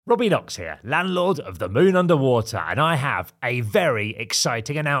Robbie Knox here, landlord of the Moon Underwater, and I have a very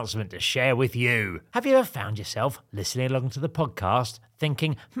exciting announcement to share with you. Have you ever found yourself listening along to the podcast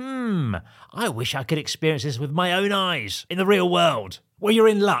thinking, I wish I could experience this with my own eyes in the real world? Well, you're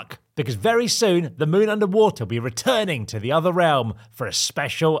in luck, because very soon the Moon Underwater will be returning to the other realm for a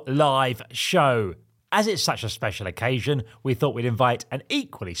special live show. As it's such a special occasion, we thought we'd invite an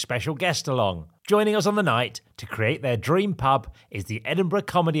equally special guest along. Joining us on the night to create their dream pub is the Edinburgh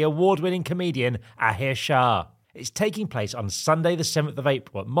Comedy Award-winning comedian Ahir Shah. It's taking place on Sunday the 7th of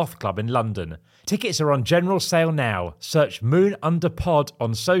April at Moth Club in London. Tickets are on general sale now. Search Moon Under Pod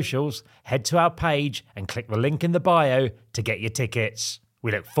on socials, head to our page and click the link in the bio to get your tickets.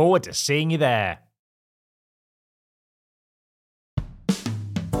 We look forward to seeing you there.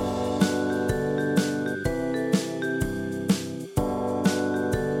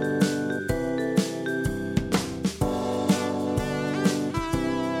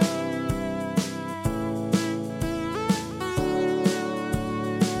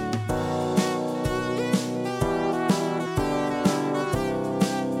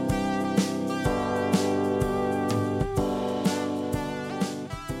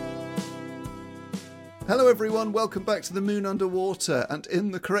 Hello everyone, welcome back to the Moon Underwater, and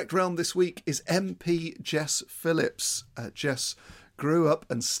in the correct realm this week is MP Jess Phillips. Jess grew up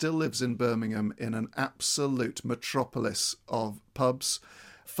and still lives in Birmingham in an absolute metropolis of pubs,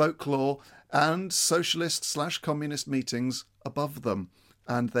 folklore and socialist/communist meetings above them,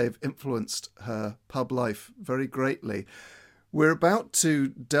 and they've influenced her pub life very greatly. We're about to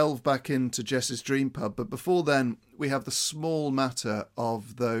delve back into Jess's dream pub, but before then, we have the small matter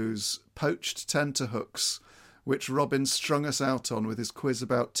of those poached tenterhooks, which Robin strung us out on with his quiz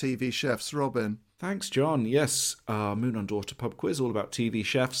about TV chefs. Robin. Thanks, John. Yes, our Moon Underwater pub quiz, all about TV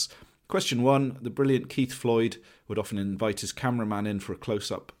chefs. Question 1, the brilliant Keith Floyd would often invite his cameraman in for a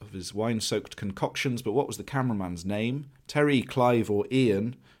close-up of his wine-soaked concoctions, but what was the cameraman's name? Terry, Clive or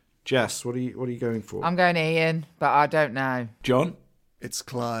Ian? Jess, what are you going for? I'm going Ian, but I don't know. John? It's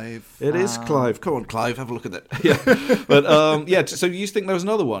Clive. It is Clive. Come on, Clive, have a look at that. Yeah, but so you think there was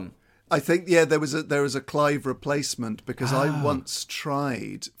another one? I think, there was a Clive replacement, because I once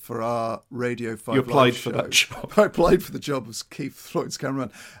tried for our Radio 5 You applied live for show. that job. I applied for the job as Keith Floyd's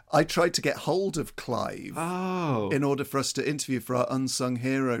cameraman. I tried to get hold of Clive in order for us to interview for our Unsung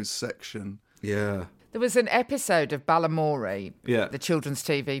Heroes section. Yeah. There was an episode of Balamory, Yeah. the children's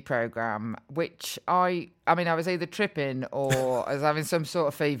TV programme, which I was either tripping or I was having some sort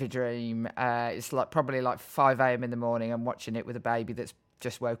of fever dream. It's probably 5 a.m. in the morning. I'm watching it with a baby that's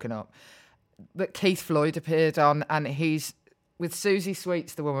just woken up. But Keith Floyd appeared on, and he's with Susie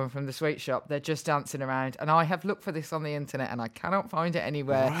Sweets, the woman from the sweet shop. They're just dancing around, and I have looked for this on the internet and I cannot find it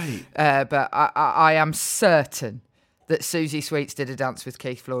anywhere. Right. But I am certain that Susie Sweets did a dance with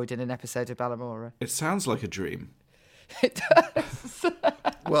Keith Floyd in an episode of Balamory. It sounds like a dream. It does.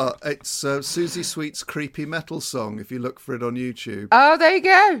 Well, it's Susie Sweet's Creepy Metal song, if you look for it on YouTube. Oh, there you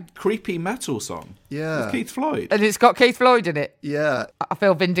go. Creepy metal song. Yeah. With Keith Floyd. And it's got Keith Floyd in it. Yeah. I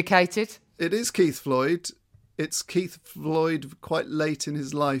feel vindicated. It is Keith Floyd. It's Keith Floyd quite late in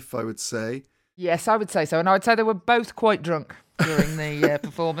his life, I would say. Yes, I would say so. And I would say they were both quite drunk during the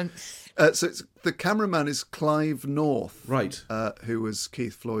performance. So the cameraman is Clive North. Right. Who was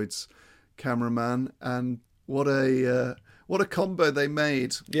Keith Floyd's cameraman. And what a combo they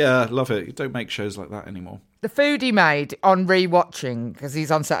made. Yeah, love it. You don't make shows like that anymore. The food he made on rewatching, because he's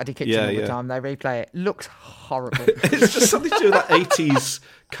on Saturday Kitchen all the time, they replay it, looks horrible. It's just something to do with that 80s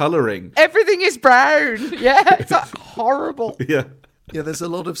colouring. Everything is brown. Yeah, it's horrible. Yeah. Yeah, there's a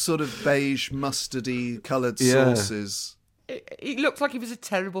lot of sort of beige, mustardy coloured sauces. He looked like he was a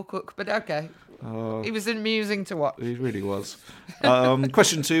terrible cook, but okay. He was amusing to watch. He really was.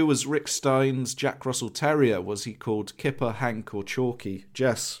 Question 2 was Rick Stein's Jack Russell Terrier. Was he called Kipper, Hank or Chalky?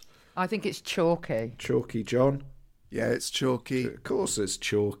 Jess? I think it's Chalky. Chalky, John? Yeah, it's Chalky. Of course it's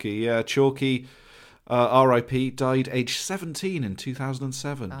Chalky. Yeah, Chalky, R.I.P., died aged 17 in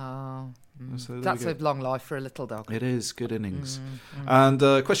 2007. Oh, So that's a long life for a little dog. It is. Good innings. And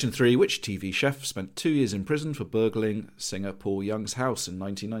question 3, which TV chef spent 2 years in prison for burgling singer Paul Young's house in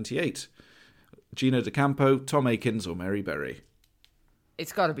 1998? Gino D'Acampo, Tom Akins or Mary Berry?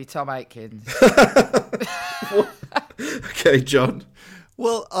 It's got to be Tom Aikens. Okay, John.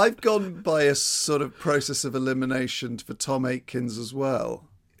 Well, I've gone by a sort of process of elimination for Tom Aikens as well.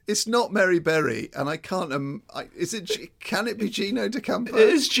 It's not Mary Berry, and I can't. Is it? Can it be Gino D'Acampo? It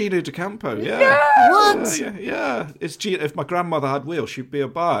is Gino D'Acampo, yeah. What? Yeah. It's Gino. If my grandmother had wheels, she'd be a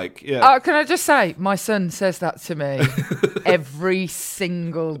bike. Yeah. Can I just say, my son says that to me every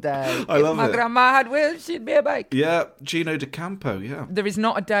single day. I love if my it. grandma had wheels, she'd be a bike. Yeah, Gino D'Acampo, yeah. There is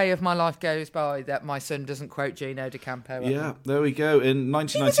not a day of my life goes by that my son doesn't quote Gino D'Acampo. Yeah, there we go. In He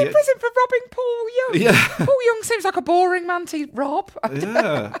was 1998. in prison for robbing Paul Young. Yeah. Paul Young seems like a boring man to rob.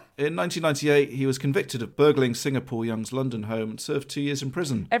 Yeah. In 1998, he was convicted of burgling Singapore Young's London home and served 2 years in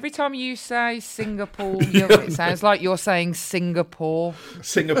prison. Every time you say Singapore Young, it sounds like you're saying Singapore.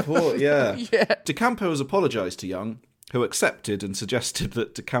 Singapore, yeah. Yeah. D'Acampo has apologised to Young, who accepted and suggested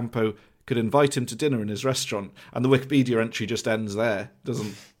that D'Acampo could invite him to dinner in his restaurant. And the Wikipedia entry just ends there.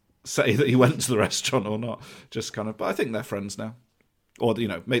 Doesn't say that he went to the restaurant or not. Just kind of, but I think they're friends now. Or,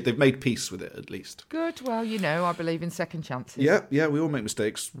 they've made peace with it, at least. Good. Well, I believe in second chances. Yeah, we all make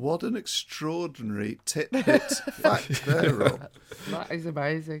mistakes. What an extraordinary tidbit fact there, Rob. That is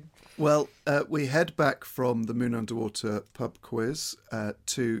amazing. Well, we head back from the Moon Underwater pub quiz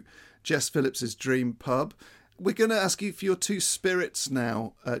to Jess Phillips's dream pub. We're going to ask you for your two spirits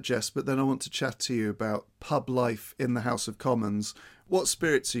now, Jess, but then I want to chat to you about pub life in the House of Commons. What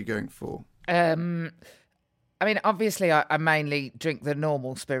spirits are you going for? I mean, obviously, I mainly drink the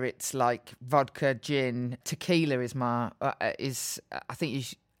normal spirits like vodka, gin, tequila is my I think you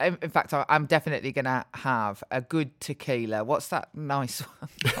should. In fact, I'm definitely going to have a good tequila. What's that nice one?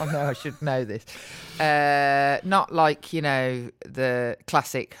 I know I should know this. Not like, the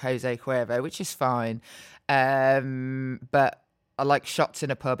classic Jose Cuervo, which is fine. But I like shots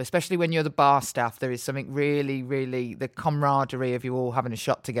in a pub, especially when you're the bar staff. There is something really, really, the camaraderie of you all having a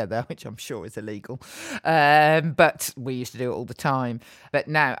shot together, which I'm sure is illegal. But we used to do it all the time. But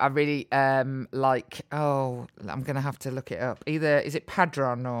now I really I'm going to have to look it up. Either, is it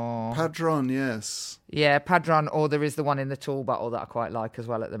Padron or... Padron, yes. Yeah, Padron, or there is the one in the tall bottle that I quite like as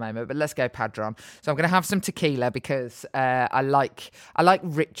well at the moment. But let's go Padron. So I'm going to have some tequila because I like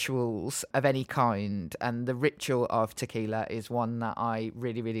rituals of any kind, and the ritual of tequila is one that I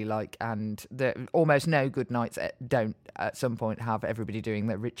really, really like. And almost no good nights don't at some point have everybody doing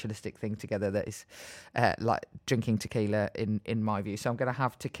the ritualistic thing together that is like drinking tequila in my view. So I'm going to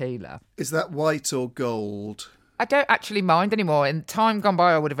have tequila. Is that white or gold? I don't actually mind anymore. In time gone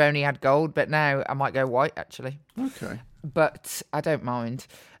by, I would have only had gold, but now I might go white, actually. Okay. But I don't mind.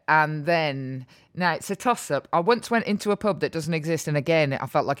 And then, now it's a toss-up. I once went into a pub that doesn't exist, and again, I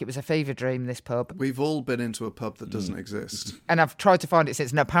felt like it was a fever dream, this pub. We've all been into a pub that doesn't exist. And I've tried to find it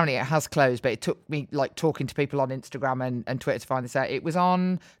since, and apparently it has closed, but it took me, like, talking to people on Instagram and Twitter to find this out. It was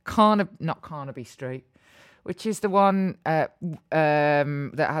on not Carnaby Street, which is the one that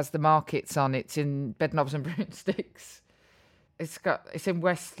has the markets on. It's in Bedknobs and Broomsticks. It's in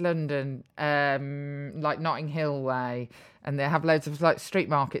West London, like Notting Hill way, and they have loads of like street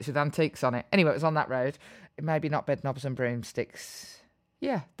markets with antiques on it. Anyway, it was on that road. Maybe not Bedknobs and Broomsticks.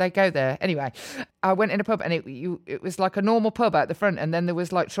 Yeah, they go there. Anyway, I went in a pub and it was like a normal pub at the front, and then there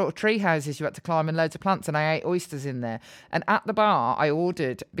was like sort of tree houses you had to climb and loads of plants, and I ate oysters in there. And at the bar, I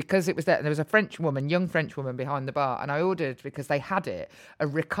ordered, because it was there was a young French woman behind the bar, and I ordered, because they had it, a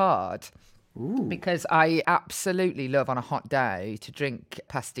Ricard. Ooh. Because I absolutely love on a hot day to drink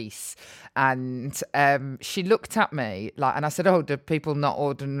pastis. And she looked at me and I said, "Oh, do people not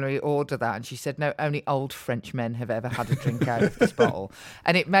ordinarily order that?" And she said, "No, only old French men have ever had a drink out of this bottle."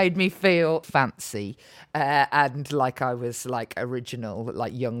 And it made me feel fancy and like I was like original,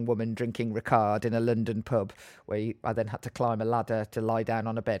 like young woman drinking Ricard in a London pub where I then had to climb a ladder to lie down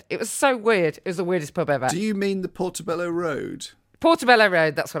on a bed. It was so weird. It was the weirdest pub ever. Do you mean the Portobello Road? Portobello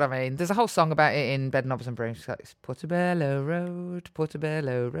Road, that's what I mean. There's a whole song about it in Bedknobs and Broomsticks. Portobello Road,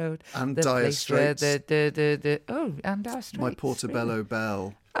 Portobello Road. And Dire Straits. And Dire Straits. My Portobello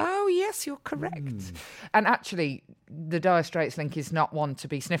Bell. Oh, yes, you're correct. And actually, the Dire Straits link is not one to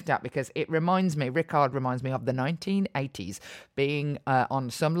be sniffed at, because Ricard reminds me of the 1980s, being on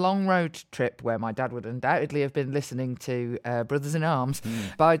some long road trip where my dad would undoubtedly have been listening to Brothers in Arms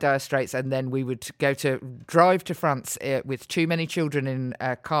by Dire Straits, and then we would drive to France with too many children in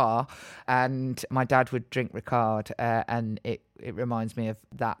a car, and my dad would drink Ricard, and it reminds me of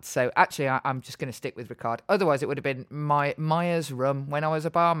that. So actually, I'm just going to stick with Ricard. Otherwise, it would have been Myers rum. When I was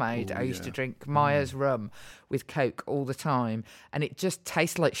a barmaid, I used to drink Myers rum with Coke all the time, and it just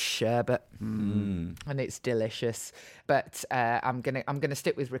tastes like sherbet, and it's delicious. But I'm gonna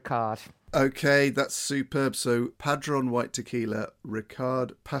stick with Ricard. Okay, that's superb. So Padron White Tequila,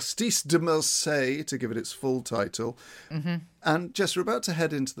 Ricard Pastis de Marseille, to give it its full title. Mm-hmm. And Jess, we're about to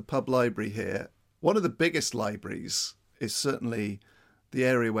head into the pub library here. One of the biggest libraries is certainly the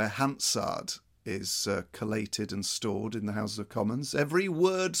area where Hansard is collated and stored in the Houses of Commons. Every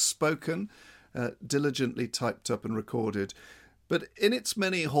word spoken, diligently typed up and recorded. But in its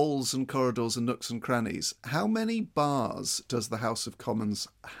many halls and corridors and nooks and crannies, how many bars does the House of Commons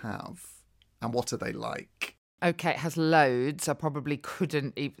have? And what are they like? Okay, it has loads. I probably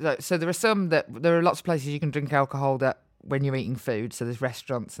couldn't even... So there are lots of places you can drink alcohol that when you're eating food, so there's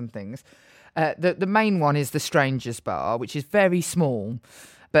restaurants and things. The main one is the Strangers Bar, which is very small,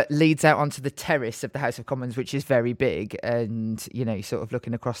 but leads out onto the terrace of the House of Commons, which is very big. And, you're sort of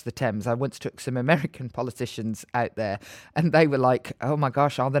looking across the Thames. I once took some American politicians out there and they were like, oh my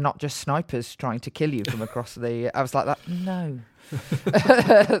gosh, are there not just snipers trying to kill you from across the... I was like, no.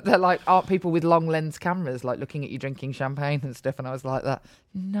 They're like, aren't people with long lens cameras like looking at you drinking champagne and stuff? And I was like, that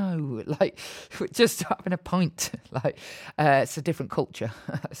no, like just having a pint. Like it's a different culture,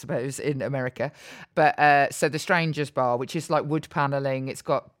 I suppose, in America. But so the Strangers Bar, which is like wood paneling, it's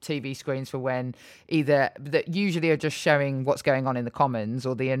got TV screens for when either that usually are just showing what's going on in the Commons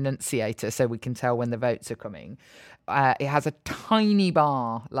or the Annunciator, so we can tell when the votes are coming. It has a tiny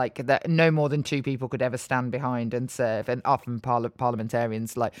bar, like that no more than two people could ever stand behind and serve. And often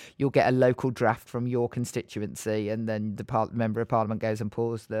parliamentarians, like you'll get a local draft from your constituency, and then the member of parliament goes and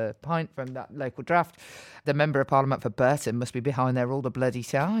pours the pint from that local draft. The member of parliament for Burton must be behind there all the bloody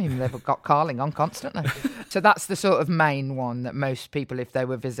time. They've got Carling on constantly. So that's the sort of main one that most people, if they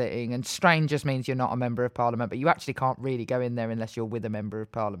were visiting, and strangers means you're not a member of parliament, but you actually can't really go in there unless you're with a member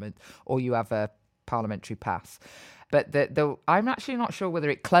of parliament or you have a parliamentary pass. But I'm actually not sure whether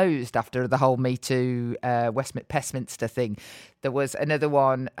it closed after the whole Me Too Westminster thing. There was another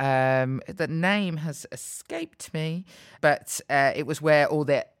one. The name has escaped me, but it was where all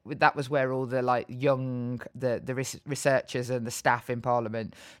the like young the researchers and the staff in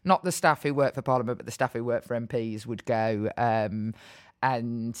Parliament, not the staff who work for Parliament, but the staff who work for MPs would go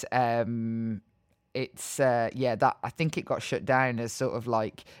it's that I think it got shut down as sort of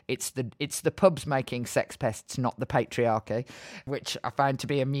like it's the pubs making sex pests, not the patriarchy, which I found to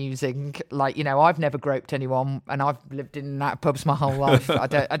be amusing. Like, I've never groped anyone and I've lived in and out of pubs my whole life. I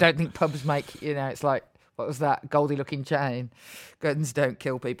don't think pubs make, it's like, what was that Goldie looking chain? Guns don't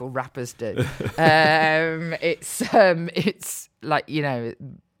kill people, rappers do. It's like,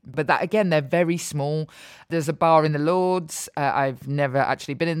 but that, again, they're very small. There's a bar in the Lords. I've never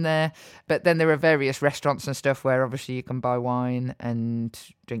actually been in there. But then there are various restaurants and stuff where obviously you can buy wine and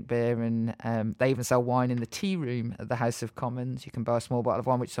drink beer. And they even sell wine in the tea room at the House of Commons. You can buy a small bottle of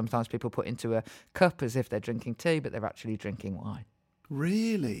wine, which sometimes people put into a cup as if they're drinking tea, but they're actually drinking wine.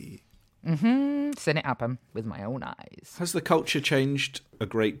 Really? Mm-hmm. Seen it happen with my own eyes. Has the culture changed a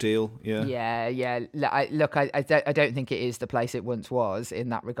great deal? Yeah. I don't think it is the place it once was in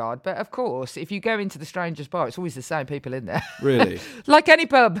that regard. But of course, if you go into the Strangers Bar, it's always the same people in there. Really? Like any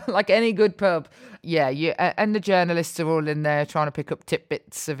pub, like any good pub. Yeah, and the journalists are all in there trying to pick up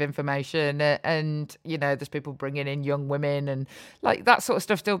tidbits of information. And, there's people bringing in young women and like that sort of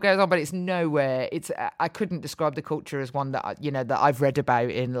stuff still goes on. But it's nowhere. I couldn't describe the culture as one that, that I've read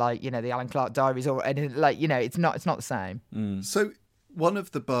about in like, the Alan Clark Diaries or anything. Like, it's not the same. Mm. So one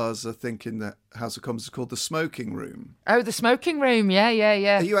of the bars, I think, in the House of Commons is called the Smoking Room. Oh, the Smoking Room. Yeah.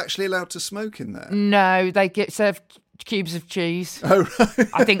 Are you actually allowed to smoke in there? No, they get served cubes of cheese. Oh, right.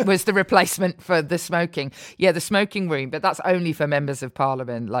 I think was the replacement for the smoking. Yeah, the Smoking Room, but that's only for members of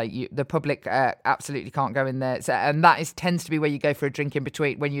Parliament. Like the public absolutely can't go in there. So, and that tends to be where you go for a drink in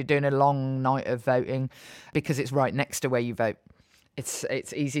between when you're doing a long night of voting, because it's right next to where you vote.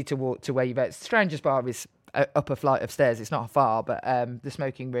 It's easy to walk to where you vote. Strangers Bar is up a flight of stairs. It's not far, but the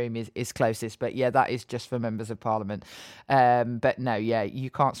Smoking Room is closest. But yeah, that is just for members of Parliament. But no, yeah, you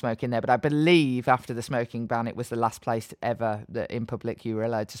can't smoke in there. But I believe after the smoking ban, it was the last place ever that in public you were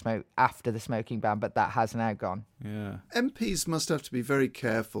allowed to smoke after the smoking ban. But that has now gone. Yeah. MPs must have to be very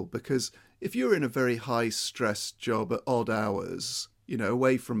careful, because if you're in a very high stress job at odd hours,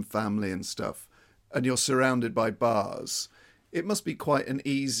 away from family and stuff, and you're surrounded by bars, it must be quite an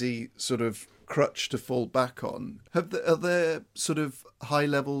easy sort of crutch to fall back on. Are there sort of high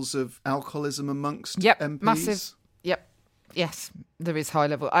levels of alcoholism amongst MPs? Massive. Yep. Yes, there is high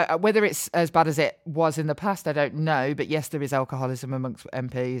level. Whether it's as bad as it was in the past, I don't know. But yes, there is alcoholism amongst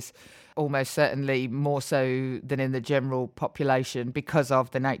MPs, almost certainly more so than in the general population because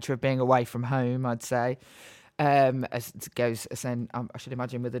of the nature of being away from home, I'd say. As it goes, I should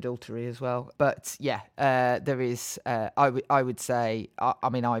imagine with adultery as well. But yeah, there is. I would say.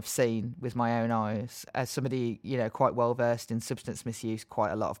 I've seen with my own eyes, as somebody quite well versed in substance misuse,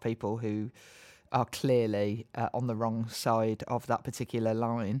 quite a lot of people who are clearly on the wrong side of that particular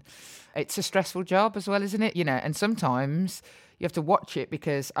line. It's a stressful job as well, isn't it? And sometimes you have to watch it,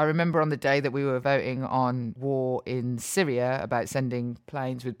 because I remember on the day that we were voting on war in Syria, about sending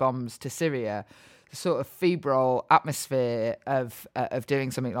planes with bombs to Syria, the sort of febrile atmosphere of doing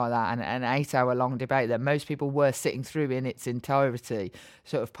something like that, and an 8-hour-long debate that most people were sitting through in its entirety,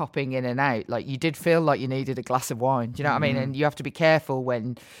 sort of popping in and out. Like, you did feel like you needed a glass of wine. Do you know what I mean? And you have to be careful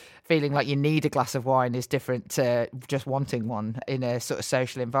when feeling like you need a glass of wine is different to just wanting one in a sort of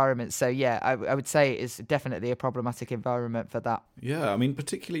social environment. So, yeah, I would say it is definitely a problematic environment for that. Yeah, I mean,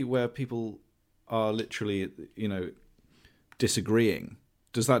 particularly where people are literally, disagreeing.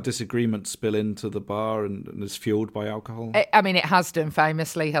 Does that disagreement spill into the bar and is fueled by alcohol? It has done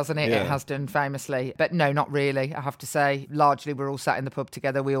famously, hasn't it? Yeah. It has done famously. But no, not really, I have to say. Largely, we're all sat in the pub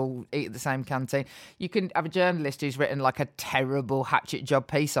together. We all eat at the same canteen. You can have a journalist who's written like a terrible hatchet job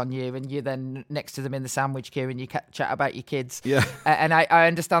piece on you, and you're then next to them in the sandwich queue and you chat about your kids. Yeah. And I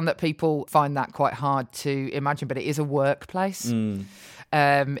understand that people find that quite hard to imagine, but it is a workplace.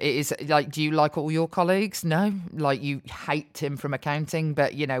 It is like, do you like all your colleagues? No. Like, you hate him from accounting,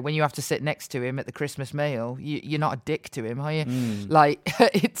 but when you have to sit next to him at the Christmas meal, you're not a dick to him, are you? Like,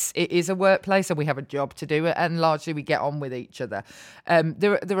 it is a workplace, and we have a job to do it, and largely we get on with each other.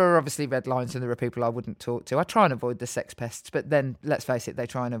 There are obviously red lines, and there are people I wouldn't talk to. I try and avoid the sex pests, but then let's face it, they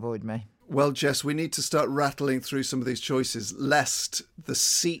try and avoid me. Well, Jess, we need to start rattling through some of these choices, lest the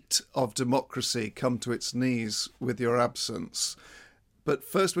seat of democracy come to its knees with your absence. But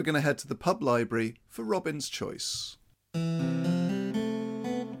first we're going to head to the pub library for Robin's choice. Oh,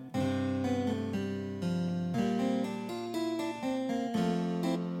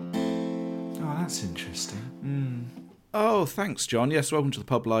 that's interesting. Oh, thanks, John. Yes, welcome to the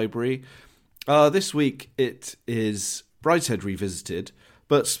pub library. This week it is Brideshead Revisited,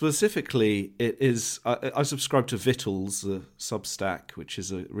 but specifically it is... I subscribe to Vittles, the Substack, which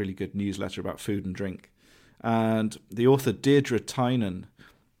is a really good newsletter about food and drink. And the author Deirdre Tynan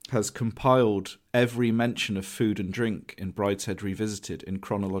has compiled every mention of food and drink in Brideshead Revisited in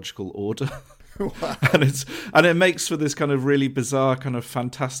chronological order. Wow. and it makes for this kind of really bizarre, kind of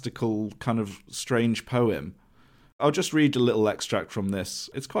fantastical, kind of strange poem. I'll just read a little extract from this.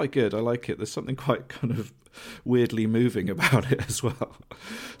 It's quite good. I like it. There's something quite kind of weirdly moving about it as well.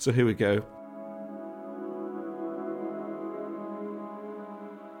 So here we go.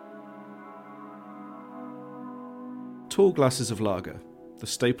 Tall glasses of lager, the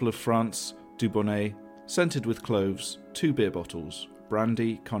staple of France, Dubonnet, scented with cloves, 2 beer bottles,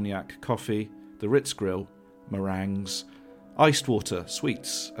 brandy, cognac, coffee, the Ritz grill, meringues, iced water,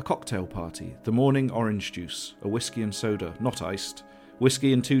 sweets, a cocktail party, the morning orange juice, a whiskey and soda, not iced,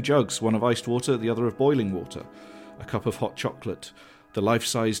 whiskey in 2 jugs, one of iced water, the other of boiling water, a cup of hot chocolate, the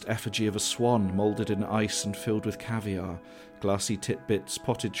life-sized effigy of a swan moulded in ice and filled with caviar, glassy titbits,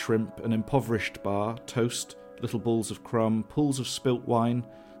 potted shrimp, an impoverished bar, toast, little balls of crumb, pools of spilt wine,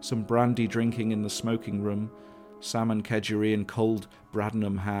 some brandy drinking in the smoking room, salmon kedgeree and cold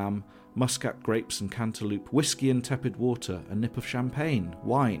Bradenham ham, muscat grapes and cantaloupe, whiskey and tepid water, a nip of champagne,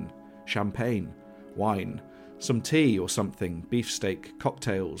 wine, some tea or something, beefsteak,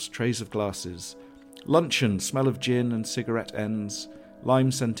 cocktails, trays of glasses, luncheon, smell of gin and cigarette ends,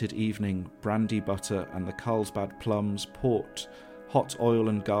 lime-scented evening, brandy butter and the Carlsbad plums, port, hot oil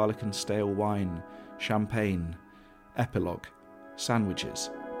and garlic and stale wine, champagne, epilogue,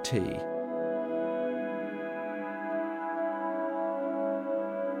 sandwiches, tea.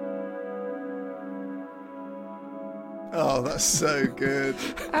 Oh, that's so good.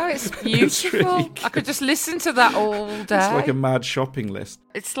 Oh, it's beautiful. It's really good. I could just listen to that all day. It's like a mad shopping list.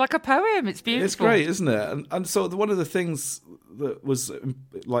 It's like a poem. It's beautiful. It's great, isn't it? And so one of the things that was,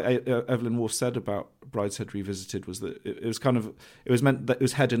 like Evelyn Waugh said about Brideshead Revisited, was that it was meant that it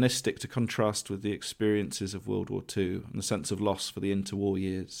was hedonistic to contrast with the experiences of World War II and the sense of loss for the interwar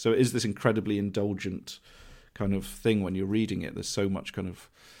years. So it is this incredibly indulgent kind of thing when you're reading it. There's so much kind of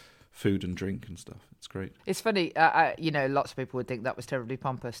food and drink and stuff. It's great. It's funny, lots of people would think that was terribly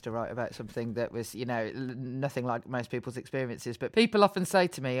pompous to write about something that was, nothing like most people's experiences. But people often say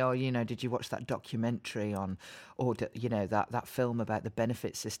to me, oh, did you watch that documentary on, or, that film about the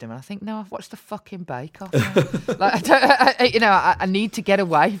benefit system? And I think, no, I've watched the fucking Bake Off. I need to get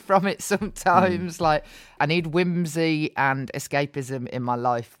away from it sometimes. Like, I need whimsy and escapism in my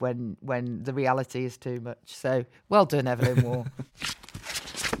life when the reality is too much. So, well done, Evelyn Waugh.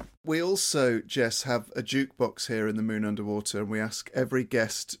 We also, Jess, have a jukebox here in the Moon Underwater, and we ask every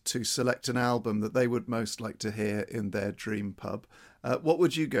guest to select an album that they would most like to hear in their dream pub. What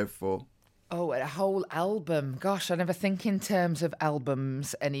would you go for? Oh, a whole album. Gosh, I never think in terms of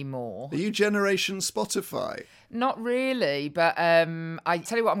albums anymore. Are you Generation Spotify? Not really, but I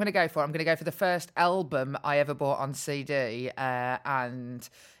tell you what I'm going to go for. I'm going to go for the first album I ever bought on CD, and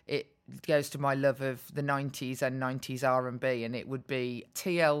it goes to my love of the 90s and 90s R&B, and it would be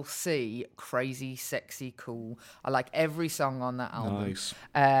TLC, Crazy Sexy Cool. I like every song on that album. Nice.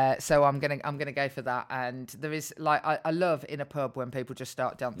 So I'm gonna go for that. And there is like I love in a pub when people just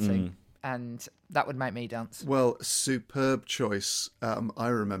start dancing. And that would make me dance. Well, superb choice. I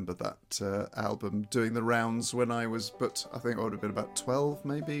remember that album doing the rounds when I was, but I think I would have been about 12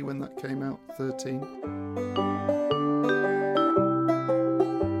 maybe when that came out, 13.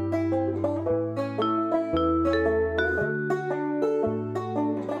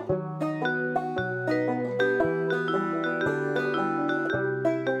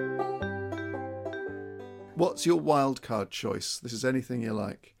 What's your wild card choice? This is anything you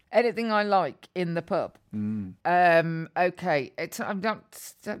like. Anything I like in the pub. Okay, I don't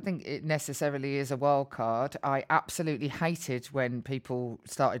think it necessarily is a wild card. I absolutely hated when people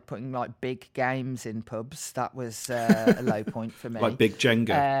started putting like big games in pubs. That was a low point for me. Like big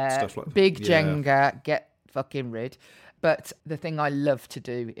Jenga, stuff like that. Big Jenga, get fucking rid. But the thing I love to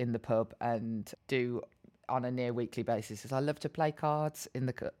do in the pub and do on a near weekly basis is I love to play cards in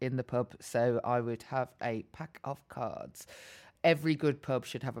the pub. So I would have a pack of cards. Every good pub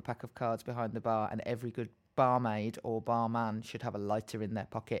should have a pack of cards behind the bar, and every good barmaid or barman should have a lighter in their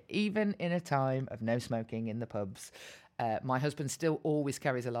pocket, even in a time of no smoking in the pubs. My husband still always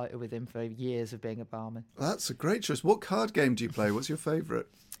carries a lighter with him for years of being a barman. That's a great choice. What card game do you play? What's your favourite?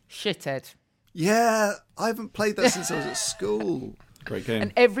 Shithead. Yeah, I haven't played that since I was at school. Great game.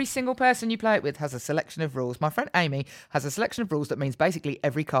 And every single person you play it with has a selection of rules. My friend Amy has a selection of rules that means basically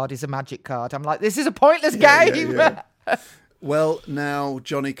every card is a magic card. I'm like, this is a pointless game. Yeah. Well, now,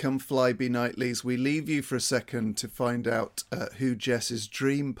 Johnny Come Fly Be Nightlies, we leave you for a second to find out who Jess's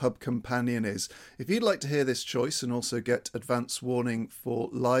dream pub companion is. If you'd like to hear this choice and also get advance warning for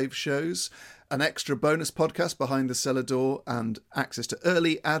live shows, an extra bonus podcast behind the cellar door, and access to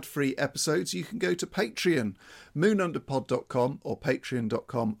early ad-free episodes, you can go to Patreon, moonunderpod.com or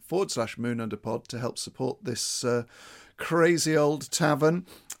patreon.com/moonunderpod to help support this crazy old tavern.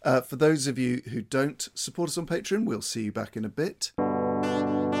 For those of you who don't support us on Patreon, we'll see you back in a bit.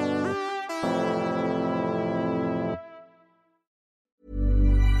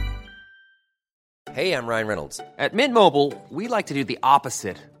 Hey, I'm Ryan Reynolds. At Mint Mobile, we like to do the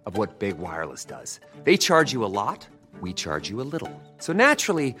opposite of what Big Wireless does. They charge you a lot, we charge you a little. So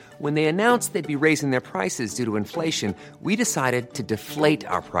naturally, when they announced they'd be raising their prices due to inflation, we decided to deflate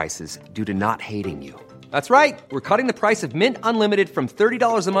our prices due to not hating you. That's right. We're cutting the price of Mint Unlimited from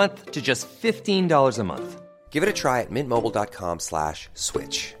 $30 a month to just $15 a month. Give it a try at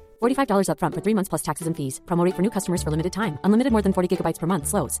mintmobile.com/switch. $45 up front for 3 months plus taxes and fees. Promo rate for new customers for limited time. Unlimited more than 40 gigabytes per month.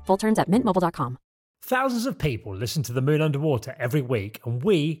 Slows full terms at mintmobile.com. Thousands of people listen to The Moon Underwater every week, and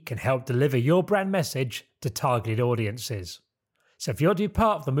we can help deliver your brand message to targeted audiences. So if you're to be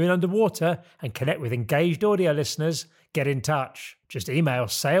part of The Moon Underwater and connect with engaged audio listeners, get in touch. Just email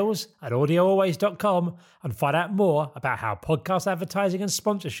sales@audioalways.com and find out more about how podcast advertising and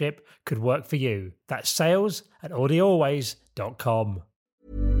sponsorship could work for you. That's sales@audioalways.com.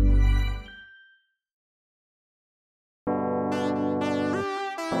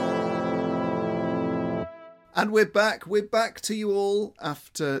 And we're back. We're back to you all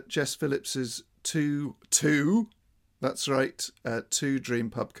after Jess Phillips's two, that's right, two Dream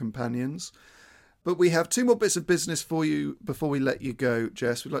Pub companions. But we have two more bits of business for you before we let you go,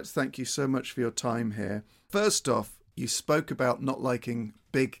 Jess. We'd like to thank you so much for your time here. First off, you spoke about not liking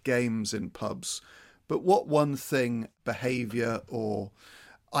big games in pubs, but what one thing, behaviour or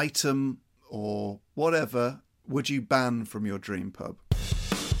item or whatever, would you ban from your dream pub?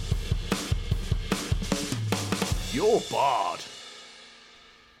 You're barred.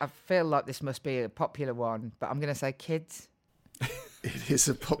 I feel like this must be a popular one, but I'm going to say kids. It is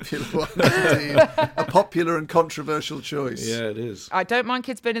a popular one indeed. A popular and controversial choice. Yeah, it is. I don't mind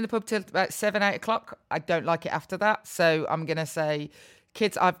kids being in the pub till about 7, 8 o'clock. I don't like it after that. So I'm going to say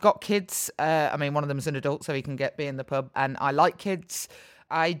kids. I've got kids. I mean, one of them is an adult, so he can be in the pub. And I like kids.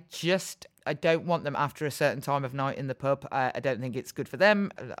 I don't want them after a certain time of night in the pub. I don't think it's good for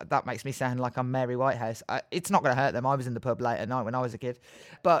them. That makes me sound like I'm Mary Whitehouse. It's not going to hurt them. I was in the pub late at night when I was a kid.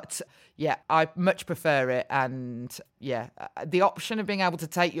 But yeah, I much prefer it. And yeah, the option of being able to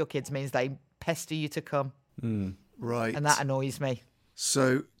take your kids means they pester you to come. Right. And that annoys me.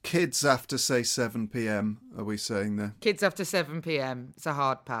 So kids after, say, 7 p.m, are we saying there? Kids after 7 p.m. It's a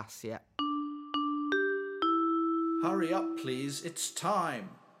hard pass, yeah. Hurry up, please. It's time.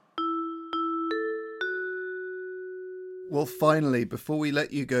 Well, finally, before we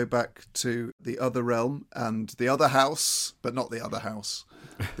let you go back to the other realm and the other house, but not the other house,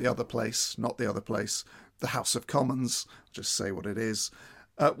 the other place, not the other place, the House of Commons, just say what it is.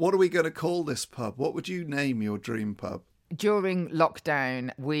 What are we going to call this pub? What would you name your dream pub? During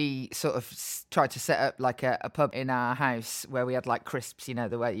lockdown, we sort of tried to set up like a pub in our house where we had like crisps, you know,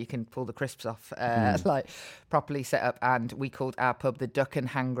 the way you can pull the crisps off, like properly set up. And we called our pub the Duck and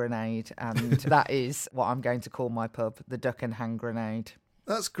Hand Grenade. And that is what I'm going to call my pub, the Duck and Hand Grenade.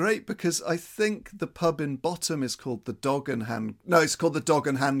 That's great, because I think the pub in Bottom is called the Dog and Hand... No, it's called the Dog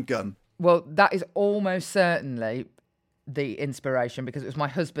and Handgun. Well, that is almost certainly the inspiration, because it was my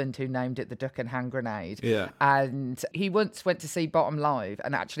husband who named it the Duck and Hand Grenade. Yeah. And he once went to see Bottom live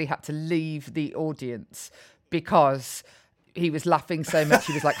and actually had to leave the audience because he was laughing so much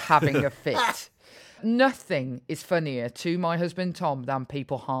he was like having a fit. Nothing is funnier to my husband Tom than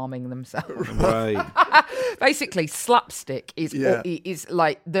people harming themselves. Right. Basically, slapstick is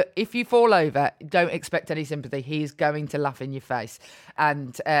like that. If you fall over, don't expect any sympathy. He's going to laugh in your face,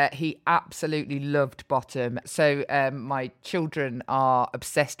 and he absolutely loved Bottom. So my children are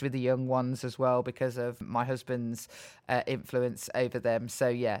obsessed with the young ones as well because of my husband's influence over them. So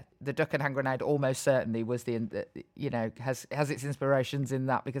yeah, the Duck and Hand Grenade almost certainly was has its inspirations in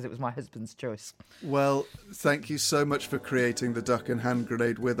that because it was my husband's choice. Well, thank you so much for creating the Duck and Hand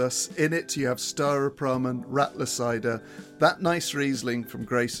Grenade with us. In it, you have Staropramen, Rattler Cider, That Nice Riesling from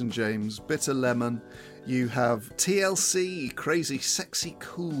Grace and James, Bitter Lemon. You have TLC, Crazy Sexy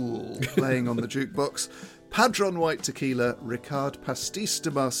Cool, playing on the jukebox, Padron White Tequila, Ricard Pastis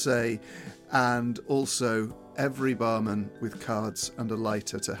de Marseille, and also every barman with cards and a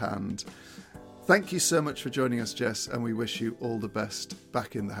lighter to hand. Thank you so much for joining us, Jess, and we wish you all the best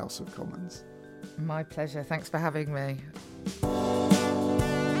back in the House of Commons. My pleasure. Thanks for having me.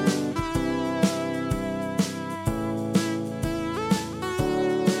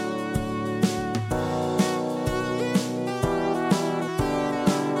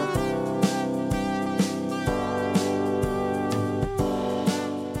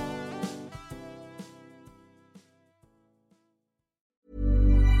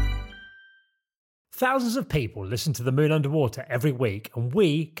 Thousands of people listen to The Moon Underwater every week, and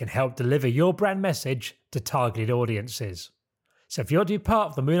we can help deliver your brand message to targeted audiences. So if you want to be part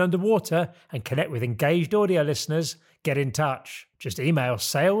of The Moon Underwater and connect with engaged audio listeners, get in touch. Just email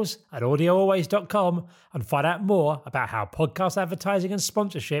sales@audioalways.com and find out more about how podcast advertising and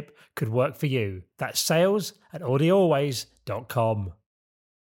sponsorship could work for you. That's sales@audioalways.com.